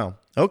 Wow.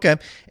 Okay.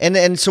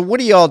 And so what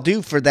do y'all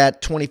do for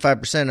that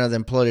 25% other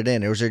than plug it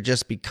in? Or is it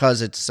just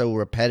because it's so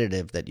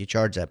repetitive that you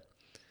charge that?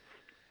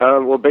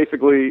 Well,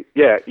 basically,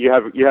 yeah, you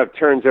have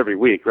turns every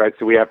week, right?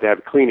 So we have to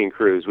have cleaning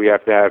crews. We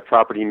have to have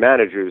property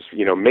managers,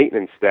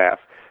 maintenance staff,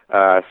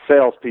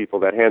 salespeople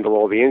that handle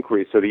all the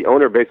inquiries. So the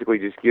owner basically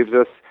just gives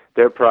us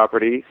their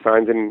property,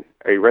 signs in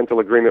a rental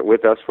agreement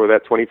with us for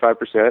that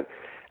 25%,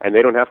 and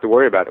they don't have to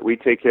worry about it. We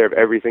take care of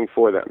everything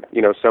for them.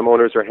 Some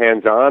owners are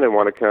hands-on and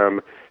want to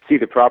come see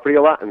the property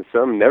a lot, and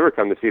some never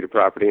come to see the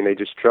property, and they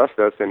just trust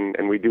us,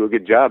 and we do a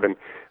good job. And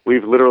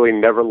we've literally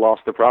never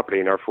lost the property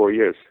in our 4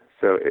 years.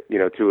 So,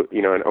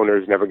 an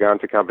owner's never gone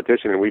to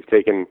competition, and we've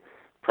taken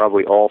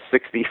probably all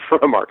 60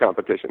 from our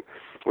competition,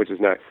 which is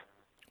nice.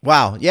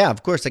 Wow. Yeah,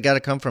 of course, they got to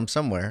come from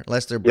somewhere,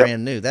 unless they're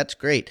brand new. That's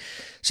great.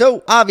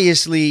 So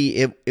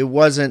obviously, it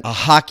wasn't a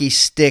hockey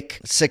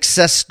stick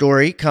success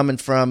story coming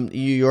from New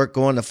York,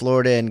 going to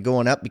Florida and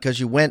going up, because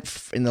you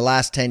went in the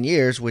last 10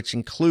 years, which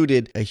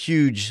included a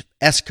huge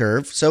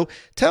S-curve. So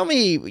tell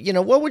me,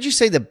 what would you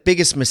say the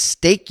biggest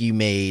mistake you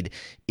made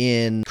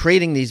in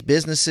creating these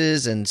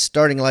businesses and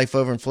starting life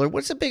over in Florida?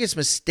 What's the biggest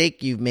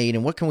mistake you've made,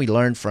 and what can we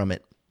learn from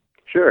it?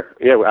 Sure.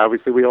 Yeah, well,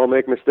 obviously we all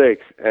make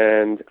mistakes.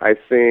 And I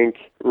think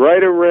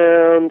right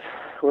around,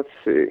 let's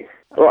see.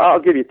 Well, I'll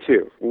give you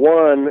two.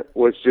 One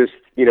was just,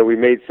 we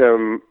made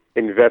some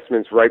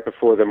investments right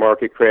before the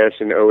market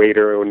crash in '08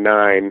 or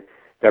 '09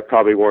 that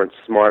probably weren't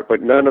smart,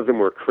 but none of them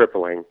were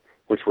crippling,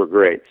 which were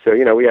great. So,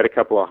 we had a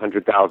couple of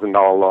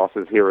 $100,000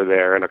 losses here or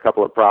there and a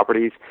couple of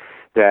properties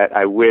that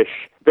I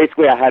wish,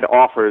 basically I had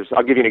offers.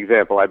 I'll give you an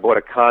example. I bought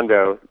a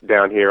condo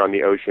down here on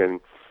the ocean,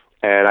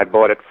 and I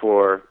bought it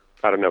for,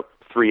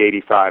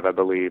 $385, I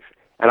believe.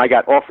 And I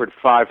got offered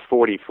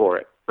 $540 for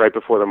it right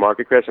before the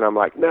market crash. And I'm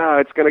like, no,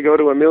 it's going to go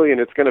to $1 million.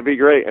 It's going to be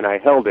great. And I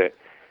held it.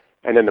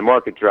 And then the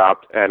market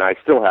dropped, and I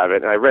still have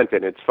it. And I rent it,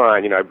 and it's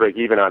fine. I break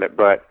even on it,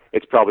 but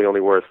it's probably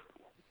only worth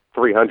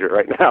 $300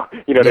 right now.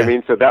 You know what I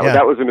mean? So that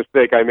was a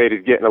mistake I made,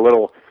 is getting a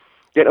little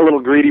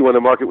greedy when the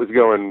market was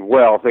going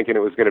well, thinking it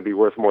was going to be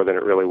worth more than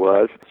it really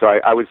was. So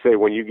I would say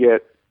when you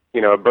get,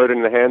 a bird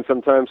in the hand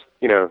sometimes,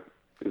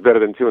 is better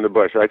than two in the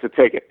bush, right? So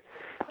take it.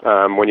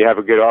 When you have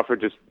a good offer,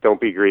 just don't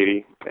be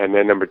greedy. And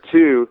then number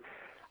two,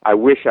 I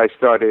wish I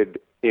started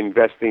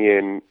investing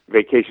in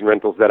vacation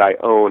rentals that I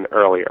own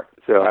earlier.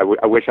 So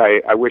I wish I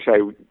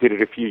did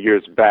it a few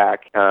years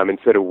back,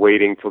 instead of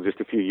waiting till just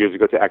a few years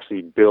ago to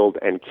actually build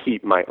and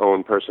keep my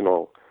own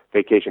personal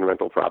vacation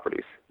rental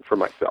properties for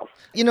myself.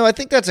 I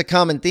think that's a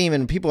common theme,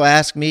 and people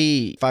ask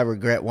me if I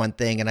regret one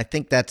thing, and I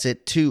think that's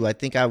it too. I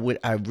think I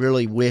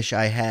really wish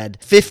I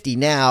had 50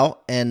 now,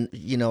 and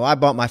I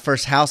bought my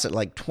first house at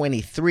like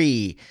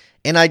 23,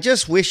 and I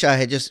just wish I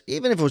had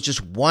even if it was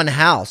just one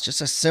house,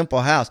 just a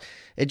simple house,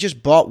 it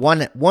just bought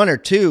one or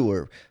two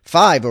or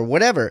five or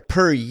whatever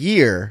per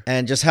year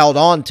and just held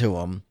on to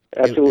them.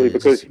 Absolutely,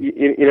 because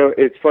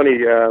it's funny.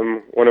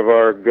 One of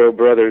our Go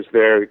brothers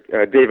there,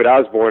 David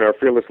Osborne, our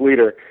fearless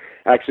leader,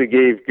 actually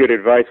gave good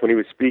advice when he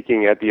was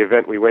speaking at the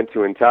event we went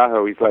to in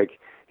Tahoe. He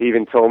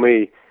even told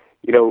me,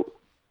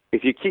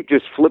 if you keep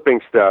just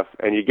flipping stuff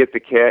and you get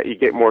you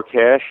get more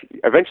cash,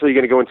 eventually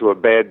you're going to go into a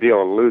bad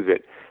deal and lose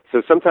it.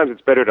 So sometimes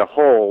it's better to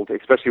hold,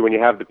 especially when you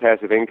have the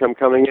passive income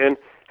coming in,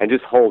 and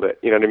just hold it.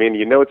 You know what I mean?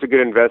 It's a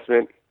good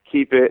investment.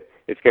 Keep it.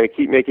 It's going to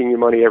keep making you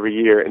money every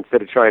year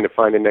instead of trying to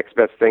find the next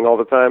best thing all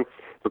the time,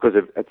 because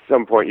at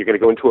some point you're going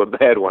to go into a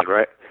bad one,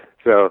 right?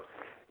 So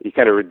you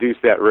kind of reduce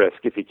that risk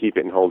if you keep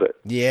it and hold it.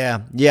 Yeah.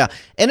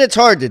 And it's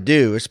hard to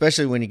do,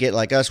 especially when you get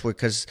like us,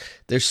 because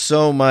there's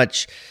so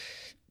much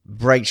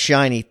bright,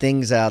 shiny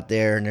things out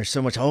there, and there's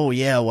so much,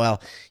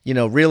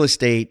 real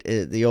estate,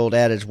 the old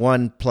adage,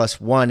 1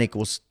 + 1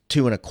 =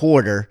 2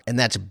 1/4, and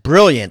that's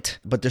brilliant.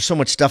 But there's so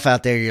much stuff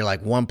out there. You're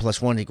like 1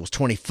 + 1 =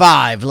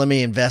 25. Let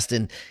me invest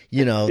in,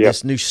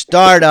 this new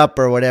startup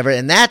or whatever.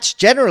 And that's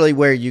generally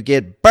where you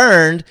get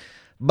burned,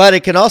 but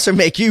it can also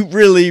make you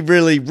really,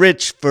 really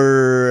rich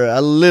for a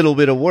little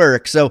bit of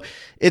work. So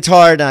it's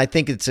hard. And I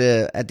think it's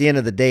at the end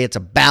of the day, it's a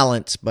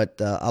balance, but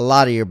a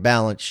lot of your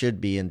balance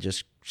should be in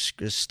just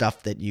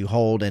stuff that you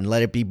hold and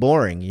let it be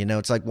boring.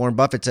 It's like Warren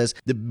Buffett says,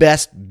 the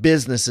best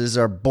businesses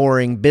are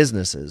boring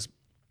businesses.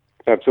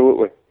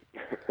 Absolutely.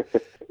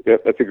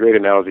 Yep, that's a great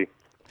analogy.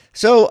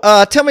 So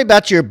tell me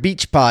about your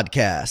beach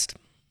podcast.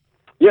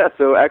 Yeah,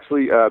 so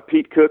actually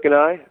Pete Cook and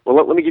I,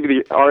 let me give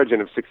you the origin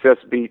of Success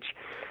Beach.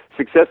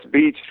 Success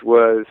Beach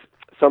was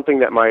something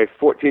that my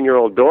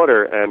 14-year-old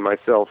daughter and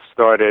myself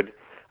started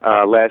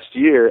last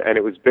year, and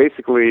it was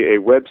basically a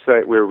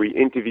website where we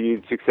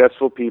interviewed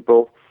successful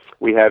people.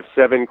 We have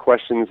 7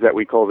 questions that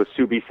we call the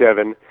Subi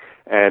 7,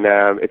 and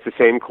it's the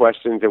same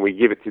questions, and we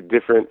give it to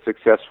different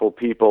successful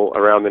people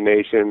around the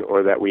nation,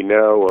 or that we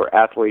know, or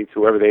athletes,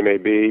 whoever they may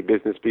be,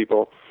 business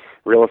people,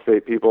 real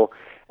estate people,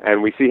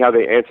 and we see how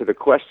they answer the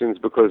questions,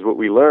 because what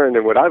we learned,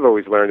 and what I've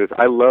always learned, is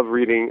I love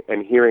reading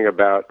and hearing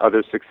about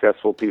other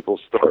successful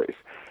people's stories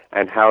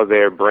and how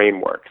their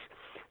brain works.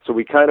 So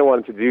we kind of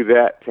wanted to do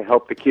that to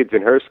help the kids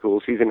in her school.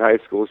 She's in high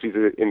school. She's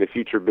in the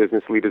Future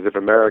Business Leaders of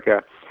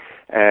America.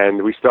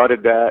 And we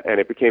started that, and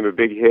it became a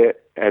big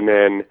hit. And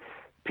then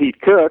Pete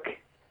Cook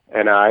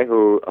and I,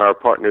 who are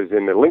partners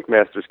in the Link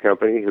Masters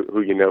company,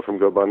 who you know from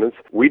GoBundance,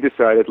 we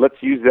decided,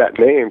 let's use that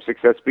name.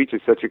 Success Beach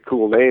is such a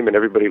cool name, and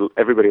everybody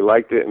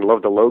liked it and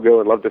loved the logo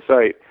and loved the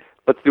site.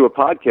 Let's do a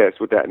podcast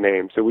with that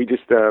name. So we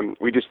just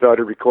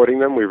started recording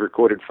them. We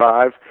recorded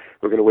 5.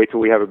 We're going to wait till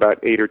we have about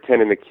 8 or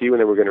 10 in the queue, and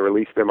then we're going to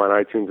release them on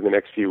iTunes in the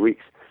next few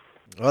weeks.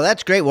 Well,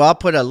 that's great. Well, I'll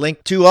put a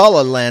link to all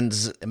of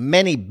Len's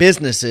many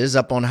businesses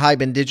up on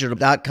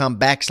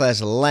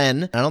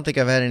hibandigital.com/Len. I don't think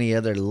I've had any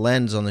other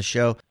Lens on the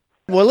show.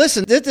 Well,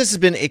 listen, this has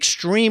been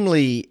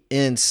extremely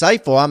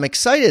insightful. I'm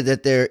excited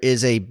that there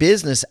is a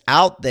business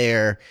out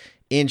there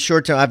in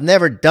short-term. I've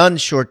never done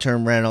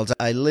short-term rentals.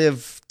 I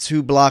live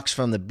 2 blocks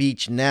from the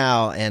beach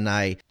now, and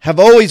I have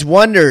always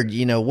wondered,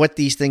 what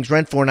these things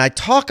rent for. And I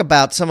talk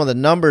about some of the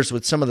numbers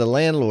with some of the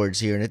landlords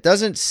here, and it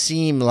doesn't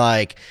seem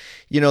like,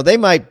 they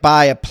might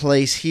buy a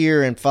place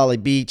here in Folly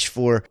Beach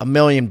for $1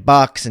 million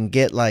and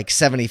get like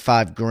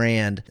 75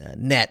 grand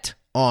net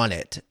on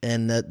it.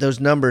 And those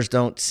numbers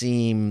don't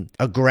seem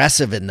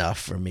aggressive enough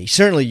for me.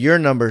 Certainly your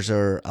numbers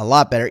are a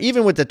lot better.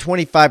 Even with the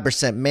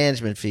 25%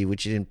 management fee,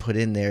 which you didn't put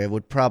in there, it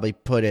would probably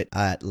put it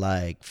at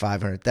like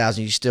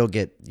 500,000. You still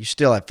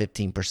have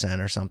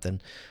 15% or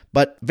something.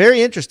 But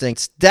very interesting.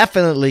 It's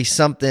definitely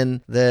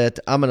something that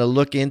I'm going to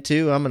look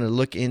into. I'm going to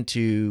look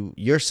into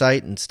your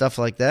site and stuff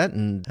like that.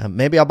 And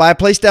maybe I'll buy a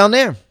place down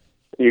there.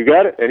 You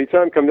got it.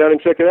 Anytime. Come down and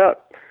check it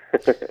out.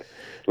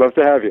 Love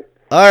to have you.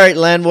 All right,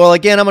 Len. Well,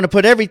 again, I'm going to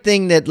put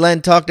everything that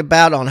Len talked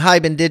about on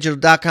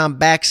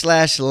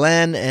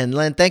hibandigital.com/Len. And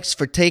Len, thanks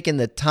for taking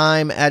the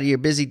time out of your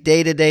busy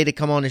day today to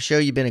come on the show.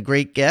 You've been a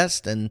great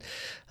guest, and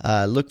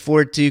look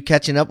forward to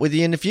catching up with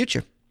you in the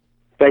future.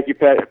 Thank you,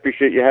 Pat. I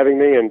appreciate you having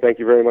me, and thank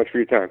you very much for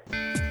your time.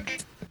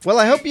 Well,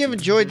 I hope you've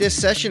enjoyed this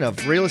session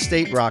of Real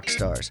Estate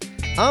Rockstars.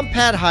 I'm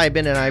Pat Hiban,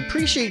 and I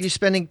appreciate you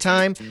spending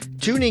time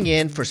tuning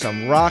in for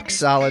some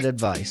rock-solid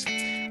advice.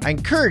 I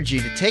encourage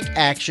you to take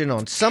action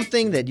on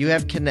something that you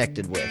have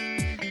connected with.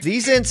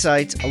 These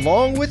insights,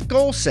 along with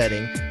goal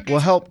setting, will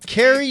help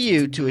carry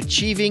you to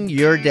achieving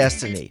your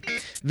destiny.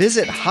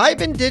 Visit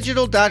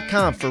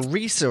hibandigital.com for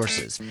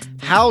resources,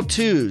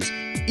 how-tos,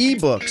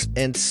 ebooks,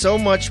 and so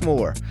much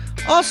more.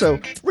 Also,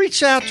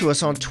 reach out to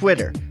us on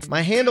Twitter.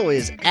 My handle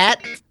is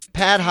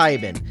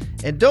 @PatHiban.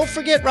 And don't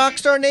forget,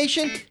 Rockstar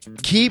Nation,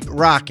 keep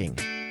rocking.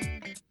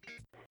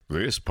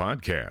 This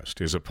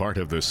podcast is a part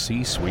of the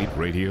C-Suite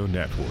Radio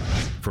Network.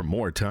 For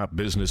more top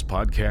business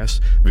podcasts,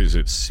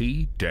 visit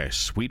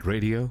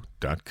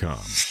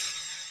c-suiteradio.com.